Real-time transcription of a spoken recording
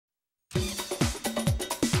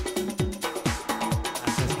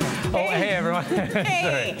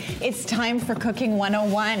Hey, it's time for Cooking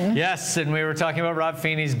 101. Yes, and we were talking about Rob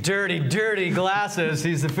Feenie's dirty, dirty glasses.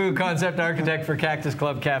 He's the food concept architect for Cactus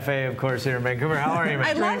Club Cafe, of course, here in Vancouver. How are you, man?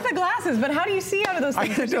 I love the glasses, but how do you see out of those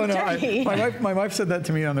things? I don't know. My wife said that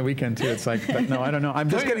to me on the weekend too. It's like, but no, I don't know. I'm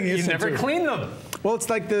just getting used to it. You never clean them. Well, it's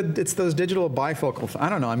like it's those digital bifocals. I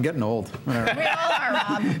don't know. I'm getting old. Whatever. We all are,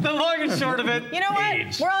 Rob. The long and short of it. You know what?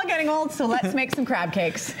 Age. We're all getting old, so let's make some crab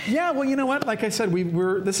cakes. Yeah. Well, you know what? Like I said,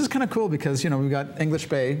 this is kind of cool because we've got English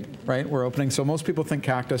Bay, right? We're opening, so most people think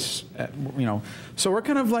Cactus, So we're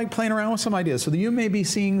kind of like playing around with some ideas. So you may be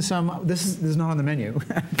seeing some. This is not on the menu.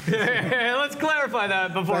 Let's clarify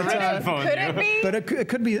that before Richard phones you. Could it be? But it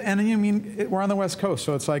could be. And I mean, we're on the West Coast,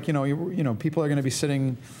 so it's like people are going to be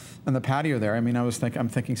sitting on the patio there. I mean, I'm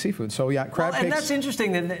thinking seafood. So yeah, crab cakes. And that's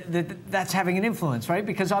interesting that's having an influence, right?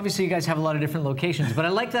 Because obviously you guys have a lot of different locations. But I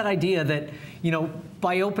like that idea that,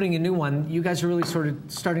 by opening a new one, you guys are really sort of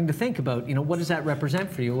starting to think about, what does that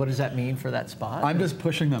represent for you? What does that mean for that spot? I'm just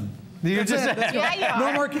pushing them. You just Yeah, you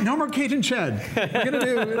are. No more Cajun shed. We're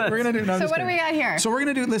gonna do. No, so what do we got here? So we're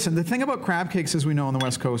gonna do. Listen, the thing about crab cakes, as we know on the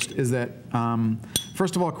West Coast, is that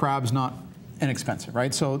first of all, crab's not inexpensive,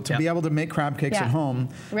 right? So to be able to make crab cakes at home,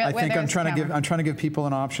 I think I'm trying to give people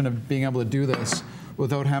an option of being able to do this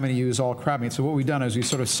without having to use all crab meat. So what we've done is we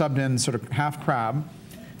sort of subbed in sort of half crab,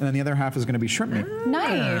 and then the other half is going to be shrimp meat.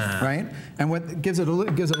 Nice. Right? And what gives it a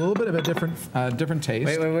little bit of a different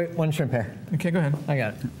taste. Wait. One shrimp hair. Okay, go ahead. I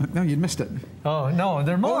got it. No, you missed it. Oh, no,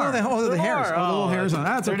 there are more. Oh, the hairs. Oh, the little hairs on it.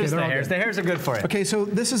 That's okay. Just the hairs. The hairs are good for it. Okay, so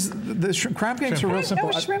this is the crab cakes are real simple.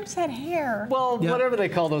 No, shrimps had hair. Well, whatever they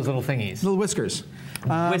call those little thingies. Little whiskers.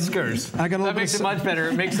 Whiskers. I got a little that makes it much better.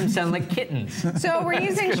 It makes them sound like kittens. So we're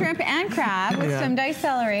using shrimp and crab with some diced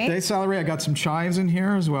celery. Diced celery. I got some chives in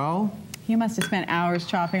here as well. You must have spent hours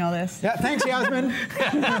chopping all this. Yeah, thanks, Yasmin.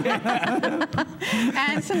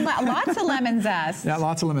 And lots of lemon zest. Yeah,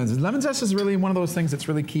 lots of lemon zest. Lemon zest is really one of those things that's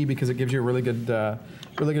really key because it gives you a really good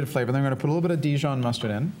flavor. Then I'm going to put a little bit of Dijon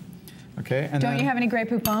mustard in. Okay, and Don't you have any Grey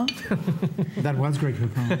Poupon? That was Grey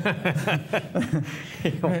Poupon.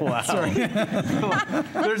 Wow. Sorry.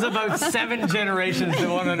 There's about 7 generations that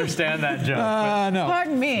won't understand that joke. No.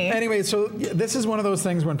 Pardon me. Anyway, so this is one of those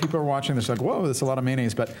things when people are watching this, like, whoa, that's a lot of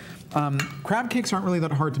mayonnaise. But crab cakes aren't really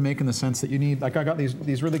that hard to make in the sense that you need, like I got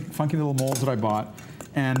these really funky little molds that I bought.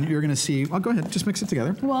 And you're going to see, well, go ahead, just mix it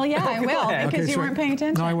together. Well, yeah, I will, because you weren't paying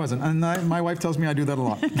attention. No, I wasn't. And my wife tells me I do that a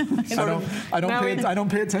lot. I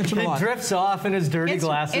don't pay attention a lot. It drifts off in his dirty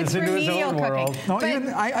glasses into his own world. No,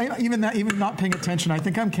 even not paying attention, I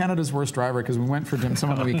think I'm Canada's worst driver because we went for dim sum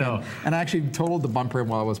on the weekend. And I actually totaled the bumper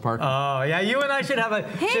while I was parking. Oh, yeah, you and I should have a...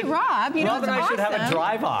 Hey, Rob, Rob and I should have a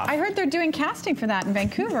drive-off. I heard they're doing casting for that in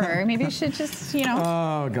Vancouver. Maybe you should just,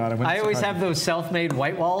 Oh, God. I always have those self-made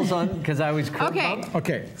white walls on because I always cook them.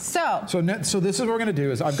 Okay. So this is what we're going to do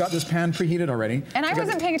is I've got this pan preheated already. And I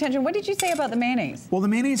wasn't paying attention. What did you say about the mayonnaise? Well, the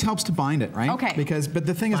mayonnaise helps to bind it, right? Okay. But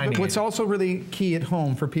the thing is, what's also really key at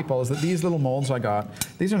home for people is that these little molds I got,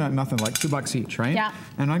 these are nothing, like $2 each, right? Yeah.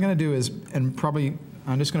 And what I'm going to do is, I'm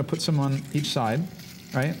just going to put some on each side,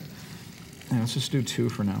 right? And let's just do 2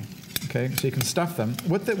 for now. Okay, so you can stuff them.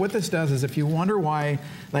 What this does is if you wonder why,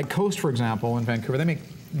 like Coast, for example, in Vancouver, they make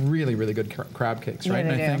really, really good crab cakes, right?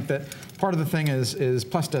 Yeah, and I think that part of the thing is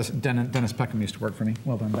plus Dennis Peckham used to work for me.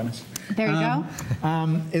 Well done, Dennis. There you go.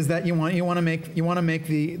 Is that you want to make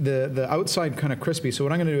the outside kind of crispy. So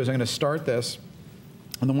what I'm going to do is I'm going to start this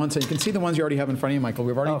on the one side. You can see the ones you already have in front of you, Michael.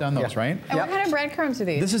 We've already done those, right? And what kind of breadcrumbs are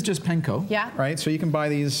these? This is just panko. Yeah. Right. So you can buy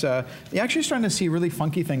these. You're actually starting to see really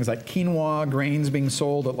funky things like quinoa grains being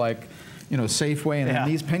sold at like, Safeway, and then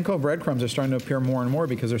these panko breadcrumbs are starting to appear more and more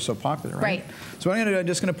because they're so popular, right? So what I'm going to do, I'm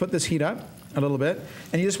just going to put this heat up a little bit,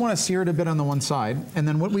 and you just want to sear it a bit on the one side, and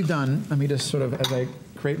then what we've done, let me just sort of, as I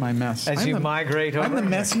create my mess. As you migrate over. I'm the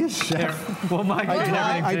messiest chef. Well,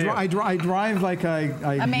 I drive like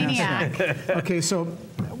a maniac. Okay, so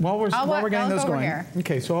while we're getting those going. Here.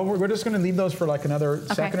 Okay, so we're just going to leave those for like another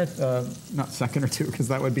second or not second or 2 because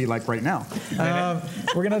that would be like right now.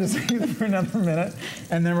 We're going to just leave them for another minute,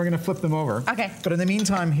 and then we're going to flip them over. Okay. But in the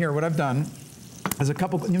meantime, here, what I've done is a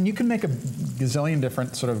couple. You can make a gazillion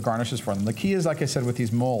different sort of garnishes for them. The key is, like I said, with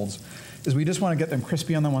these molds, is we just want to get them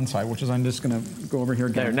crispy on the one side, which is I'm just going to go over here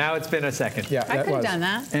again. There, now it's been a second. Yeah, I could have done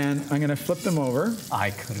that. And I'm going to flip them over.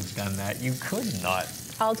 I could have done that. You could not.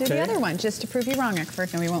 I'll do the other one just to prove you wrong,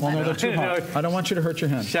 Eckford. No, we won't let No, you. they're too hot. I don't want you to hurt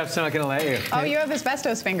your hand. Chef's not going to let you. Oh, you have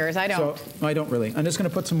asbestos fingers. I don't. So, I don't really. I'm just going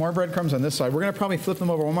to put some more breadcrumbs on this side. We're going to probably flip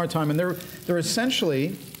them over one more time, and they're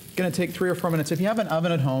essentially Going to take 3 or 4 minutes. If you have an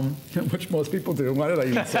oven at home, which most people do, why did I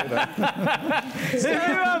even say that? If you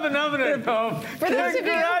have an oven at home, For those of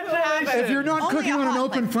you who have it, if you're not only cooking a on an hot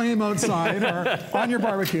open one. flame outside or on your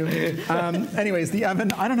barbecue. Anyways, the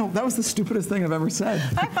oven, I don't know, that was the stupidest thing I've ever said.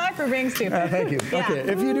 High five for being stupid. Thank you. Yeah.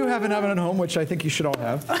 Okay, if you do have an oven at home, which I think you should all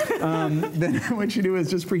have, then what you do is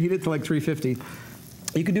just preheat it to like 350.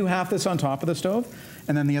 You can do half this on top of the stove,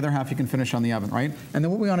 and then the other half you can finish on the oven, right? And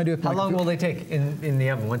then what we want to do... How long will they take in the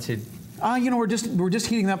oven once you... You know, we're just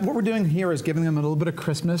heating them up. What we're doing here is giving them a little bit of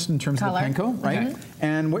crispness in terms Color. of the panko, right? Okay.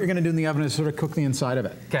 And what you're going to do in the oven is sort of cook the inside of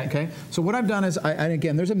it. Okay. So what I've done is, and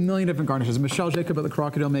again, there's a million different garnishes. Michelle Jacob at the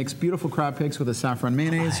Crocodile makes beautiful crab cakes with a saffron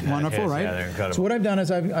mayonnaise. Wonderful, right? Yeah, they're incredible. So what I've done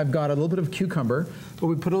is I've got a little bit of cucumber, but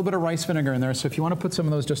we put a little bit of rice vinegar in there. So if you want to put some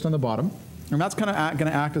of those just on the bottom, and that's kind of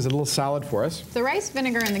going to act as a little salad for us. The rice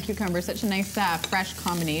vinegar and the cucumber is such a nice fresh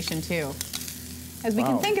combination too. As we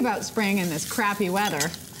can think about spring in this crappy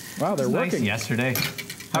weather. Wow, they're Nice working. yesterday.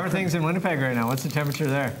 How are things in Winnipeg right now? What's the temperature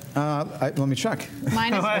there? Let me check.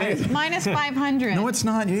 Minus 500. No, it's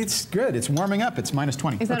not. It's good. It's warming up. It's minus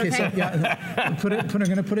 20. Is that okay? So yeah, I'm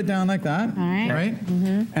going to put it down like that. All right. Right?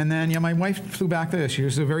 Mm-hmm. And then, yeah, my wife flew back there. She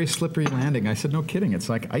was a very slippery landing. I said, no kidding. It's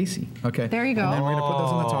like icy. Okay. There you go. And then we're going to put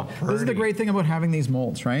those on the top. This is the great thing about having these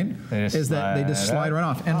molds, right? Is that they just slide right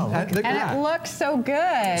off. And, And it looks so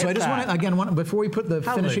good. so I just want to, again, before we put the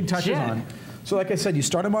finishing touches on, so like I said, you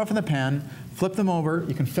start them off in the pan, flip them over,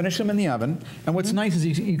 you can finish them in the oven, and what's nice is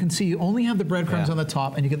you can see you only have the breadcrumbs on the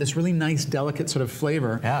top, and you get this really nice, delicate sort of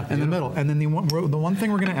flavor in the middle. And then the one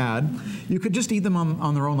thing we're going to add, you could just eat them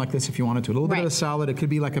on their own like this if you wanted to. A little bit of a salad, it could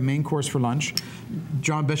be like a main course for lunch.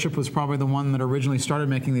 John Bishop was probably the one that originally started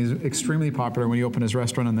making these extremely popular when he opened his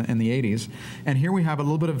restaurant in the 80s. And here we have a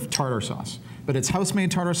little bit of tartar sauce. But it's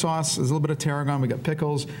house-made tartar sauce, there's a little bit of tarragon, we got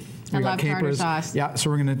pickles, we got capers. Tartar sauce. Yeah, so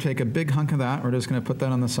we're going to take a big hunk of that. We're just going to put that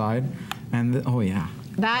on the side. And oh yeah.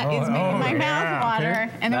 That is making my mouth water.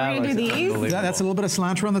 Okay. And then we're going to do these. That's a little bit of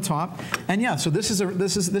cilantro on the top. And yeah, so this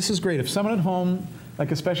is great. If someone at home,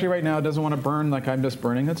 like especially right now, doesn't want to burn like I'm just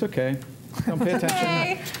burning, that's okay. Don't pay attention.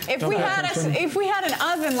 Okay. If we had an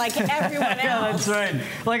oven like everyone else. Yeah, that's right.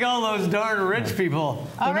 Like all those darn rich people.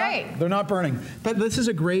 All right. They're not burning. But this is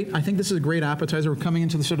I think this is a great appetizer. We're coming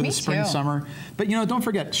into the sort of the spring, summer. But you know, don't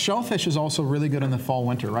forget, shellfish is also really good in the fall,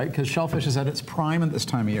 winter, right? Because shellfish is at its prime at this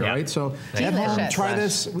time of year, right? So at home, try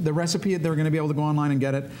this. The recipe, they're going to be able to go online and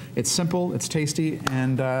get it. It's simple, it's tasty,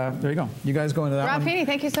 and there you go. You guys go into that one. Feenie,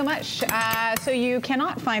 thank you so much. So you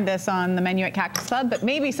cannot find this on the menu at Cactus Club, but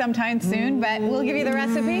maybe sometime soon. But we'll give you the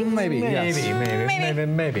recipe. Maybe.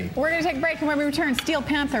 Maybe. We're going to take a break, and when we return, Steel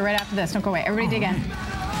Panther right after this. Don't go away. Everybody dig in.